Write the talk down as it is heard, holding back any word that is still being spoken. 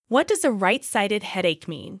What does a right-sided headache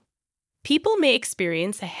mean? People may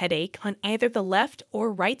experience a headache on either the left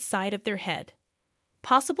or right side of their head.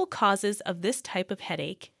 Possible causes of this type of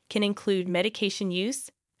headache can include medication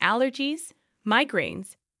use, allergies,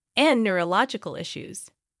 migraines, and neurological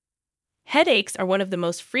issues. Headaches are one of the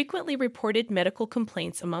most frequently reported medical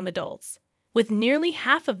complaints among adults, with nearly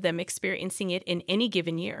half of them experiencing it in any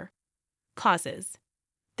given year. Causes.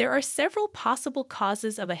 There are several possible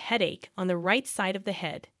causes of a headache on the right side of the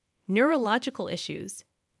head. Neurological issues.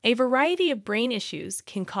 A variety of brain issues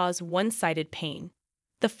can cause one-sided pain.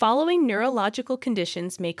 The following neurological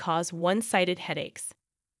conditions may cause one-sided headaches.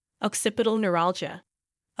 Occipital neuralgia.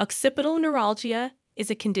 Occipital neuralgia is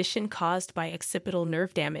a condition caused by occipital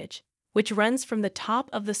nerve damage, which runs from the top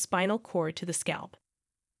of the spinal cord to the scalp.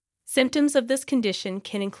 Symptoms of this condition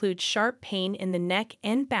can include sharp pain in the neck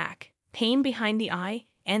and back, pain behind the eye,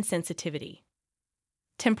 and sensitivity.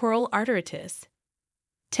 Temporal arteritis.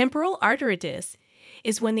 Temporal arteritis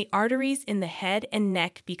is when the arteries in the head and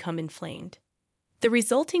neck become inflamed. The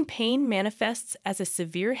resulting pain manifests as a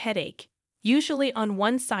severe headache, usually on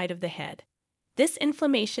one side of the head. This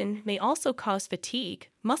inflammation may also cause fatigue,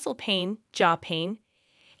 muscle pain, jaw pain,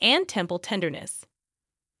 and temple tenderness.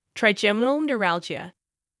 Trigeminal neuralgia.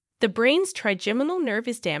 The brain's trigeminal nerve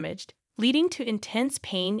is damaged, leading to intense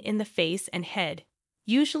pain in the face and head,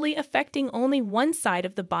 usually affecting only one side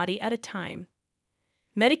of the body at a time.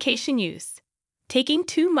 Medication use. Taking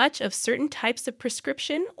too much of certain types of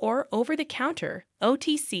prescription or over-the-counter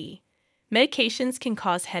 (OTC) medications can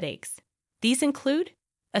cause headaches. These include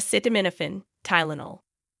acetaminophen, Tylenol,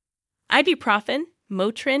 ibuprofen,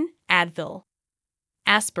 Motrin, Advil,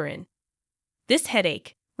 aspirin. This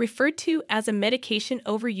headache, referred to as a medication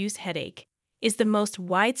overuse headache, is the most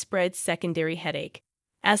widespread secondary headache,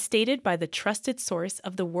 as stated by the trusted source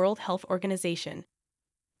of the World Health Organization.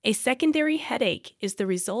 A secondary headache is the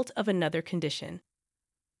result of another condition.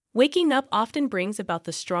 Waking up often brings about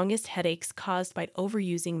the strongest headaches caused by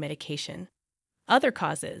overusing medication. Other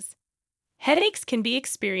causes. Headaches can be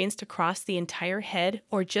experienced across the entire head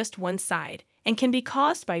or just one side and can be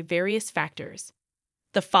caused by various factors.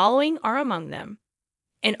 The following are among them.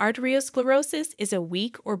 An arteriosclerosis is a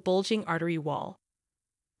weak or bulging artery wall.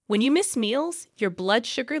 When you miss meals, your blood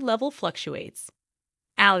sugar level fluctuates.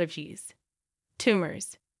 Allergies.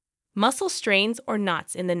 Tumors. Muscle strains or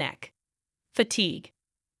knots in the neck. Fatigue.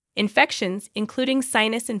 Infections, including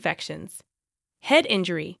sinus infections. Head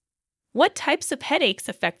injury. What types of headaches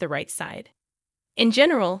affect the right side? In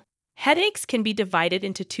general, headaches can be divided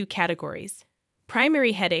into two categories: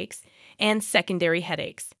 primary headaches and secondary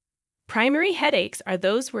headaches. Primary headaches are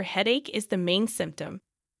those where headache is the main symptom,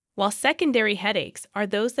 while secondary headaches are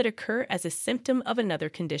those that occur as a symptom of another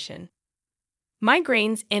condition.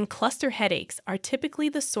 Migraines and cluster headaches are typically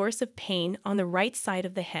the source of pain on the right side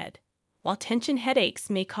of the head, while tension headaches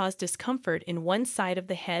may cause discomfort in one side of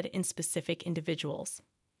the head in specific individuals.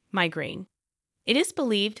 Migraine. It is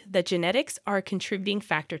believed that genetics are a contributing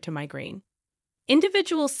factor to migraine.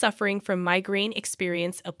 Individuals suffering from migraine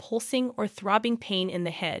experience a pulsing or throbbing pain in the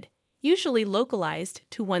head, usually localized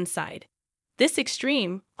to one side. This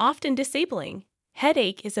extreme, often disabling,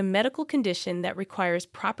 headache is a medical condition that requires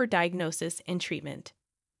proper diagnosis and treatment.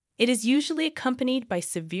 It is usually accompanied by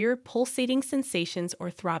severe pulsating sensations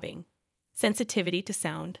or throbbing, sensitivity to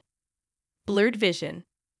sound, blurred vision,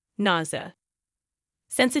 nausea,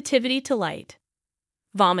 sensitivity to light,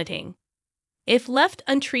 vomiting. If left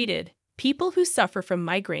untreated, people who suffer from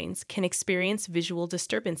migraines can experience visual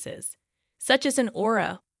disturbances, such as an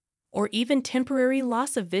aura or even temporary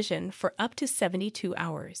loss of vision for up to 72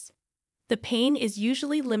 hours. The pain is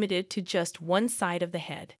usually limited to just one side of the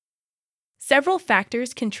head. Several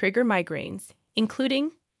factors can trigger migraines,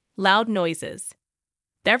 including loud noises,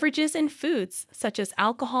 beverages and foods such as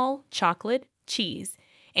alcohol, chocolate, cheese,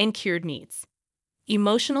 and cured meats,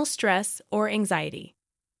 emotional stress or anxiety,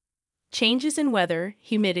 changes in weather,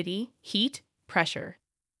 humidity, heat, pressure,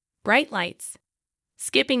 bright lights,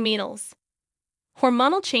 skipping meals,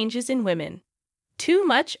 hormonal changes in women, too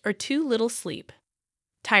much or too little sleep,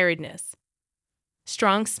 tiredness,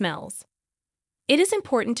 strong smells. It is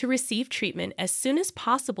important to receive treatment as soon as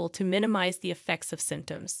possible to minimize the effects of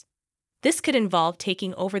symptoms. This could involve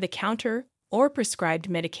taking over-the-counter or prescribed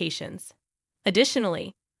medications.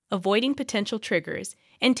 Additionally, avoiding potential triggers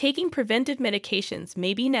and taking preventive medications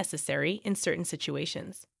may be necessary in certain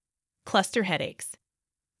situations. Cluster headaches.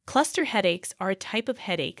 Cluster headaches are a type of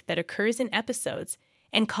headache that occurs in episodes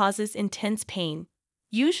and causes intense pain,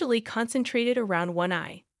 usually concentrated around one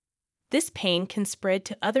eye. This pain can spread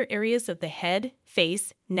to other areas of the head,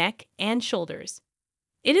 face, neck, and shoulders.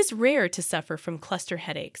 It is rare to suffer from cluster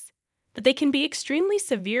headaches, but they can be extremely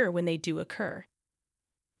severe when they do occur.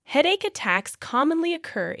 Headache attacks commonly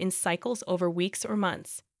occur in cycles over weeks or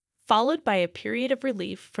months, followed by a period of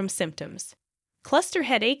relief from symptoms. Cluster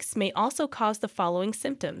headaches may also cause the following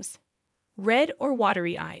symptoms: red or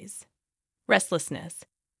watery eyes, restlessness,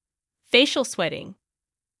 facial sweating,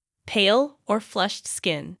 pale or flushed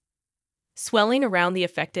skin, swelling around the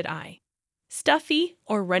affected eye, stuffy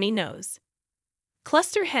or runny nose.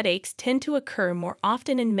 Cluster headaches tend to occur more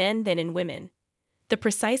often in men than in women. The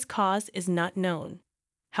precise cause is not known.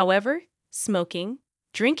 However, smoking,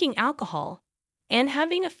 drinking alcohol, and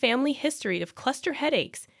having a family history of cluster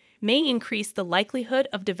headaches may increase the likelihood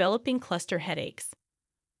of developing cluster headaches.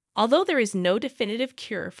 Although there is no definitive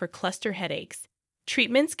cure for cluster headaches,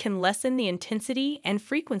 treatments can lessen the intensity and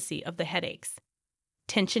frequency of the headaches.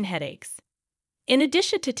 Tension headaches. In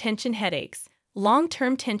addition to tension headaches,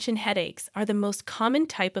 long-term tension headaches are the most common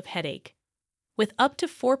type of headache, with up to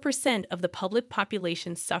 4% of the public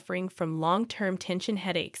population suffering from long-term tension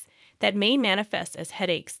headaches that may manifest as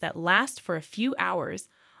headaches that last for a few hours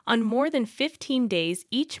on more than 15 days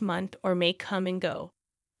each month or may come and go.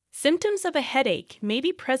 Symptoms of a headache may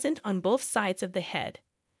be present on both sides of the head,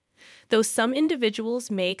 though some individuals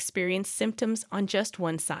may experience symptoms on just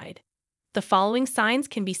one side. The following signs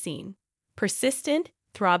can be seen: persistent,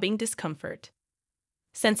 throbbing discomfort,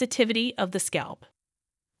 sensitivity of the scalp,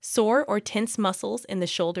 sore or tense muscles in the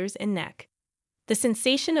shoulders and neck, the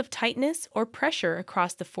sensation of tightness or pressure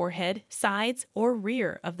across the forehead, sides, or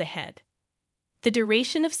rear of the head. The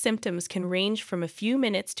duration of symptoms can range from a few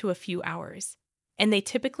minutes to a few hours, and they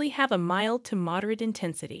typically have a mild to moderate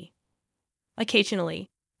intensity. Occasionally,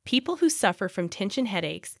 people who suffer from tension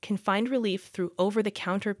headaches can find relief through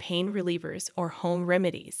over-the-counter pain relievers or home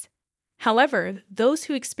remedies. However, those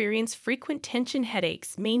who experience frequent tension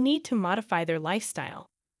headaches may need to modify their lifestyle,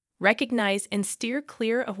 recognize and steer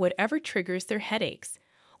clear of whatever triggers their headaches,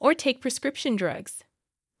 or take prescription drugs.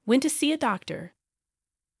 When to see a doctor.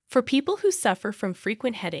 For people who suffer from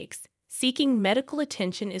frequent headaches, seeking medical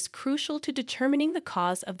attention is crucial to determining the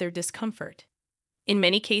cause of their discomfort. In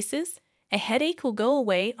many cases, a headache will go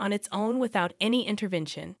away on its own without any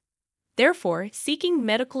intervention. Therefore, seeking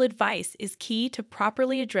medical advice is key to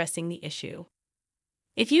properly addressing the issue.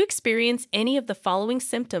 If you experience any of the following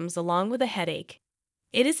symptoms along with a headache,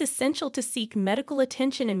 it is essential to seek medical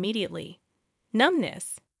attention immediately: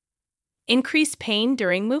 numbness, increased pain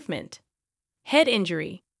during movement, head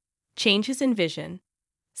injury, changes in vision,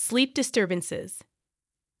 sleep disturbances,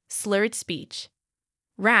 slurred speech,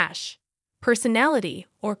 rash, personality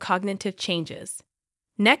or cognitive changes,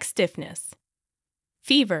 neck stiffness,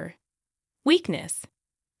 fever, weakness,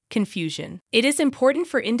 confusion. It is important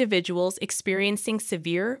for individuals experiencing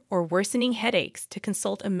severe or worsening headaches to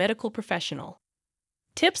consult a medical professional.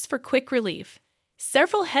 Tips for quick relief.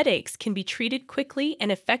 Several headaches can be treated quickly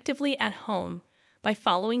and effectively at home by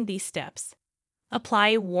following these steps. Apply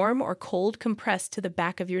a warm or cold compress to the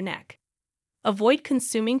back of your neck. Avoid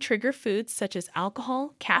consuming trigger foods such as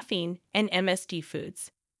alcohol, caffeine, and MSG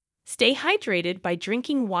foods. Stay hydrated by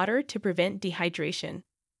drinking water to prevent dehydration.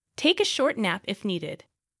 Take a short nap if needed.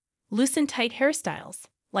 Loosen tight hairstyles,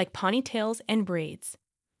 like ponytails and braids.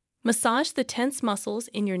 Massage the tense muscles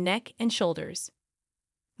in your neck and shoulders.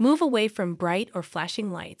 Move away from bright or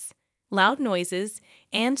flashing lights, loud noises,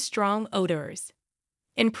 and strong odors.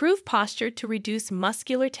 Improve posture to reduce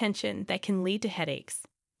muscular tension that can lead to headaches.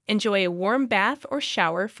 Enjoy a warm bath or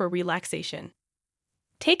shower for relaxation.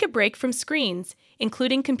 Take a break from screens,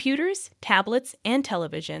 including computers, tablets, and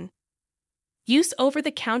television. Use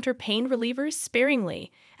over-the-counter pain relievers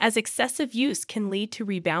sparingly, as excessive use can lead to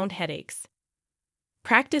rebound headaches.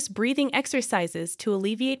 Practice breathing exercises to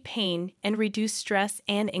alleviate pain and reduce stress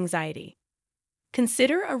and anxiety.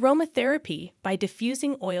 Consider aromatherapy by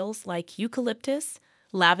diffusing oils like eucalyptus,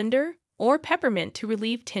 lavender, or peppermint to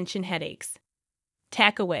relieve tension headaches.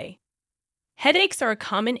 Tack away. Headaches are a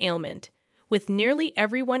common ailment, with nearly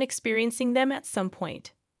everyone experiencing them at some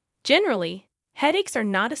point. Generally, headaches are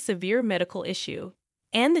not a severe medical issue,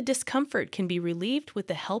 and the discomfort can be relieved with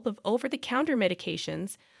the help of over-the-counter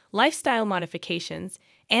medications, lifestyle modifications,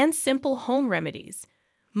 and simple home remedies.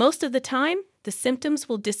 Most of the time, the symptoms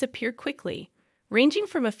will disappear quickly, ranging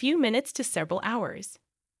from a few minutes to several hours.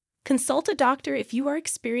 Consult a doctor if you are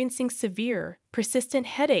experiencing severe, persistent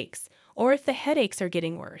headaches or if the headaches are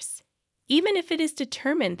getting worse. Even if it is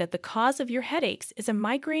determined that the cause of your headaches is a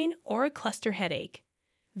migraine or a cluster headache,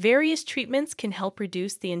 various treatments can help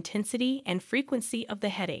reduce the intensity and frequency of the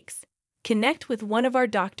headaches. Connect with one of our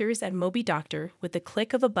doctors at MobiDoctor with the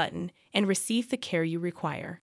click of a button and receive the care you require.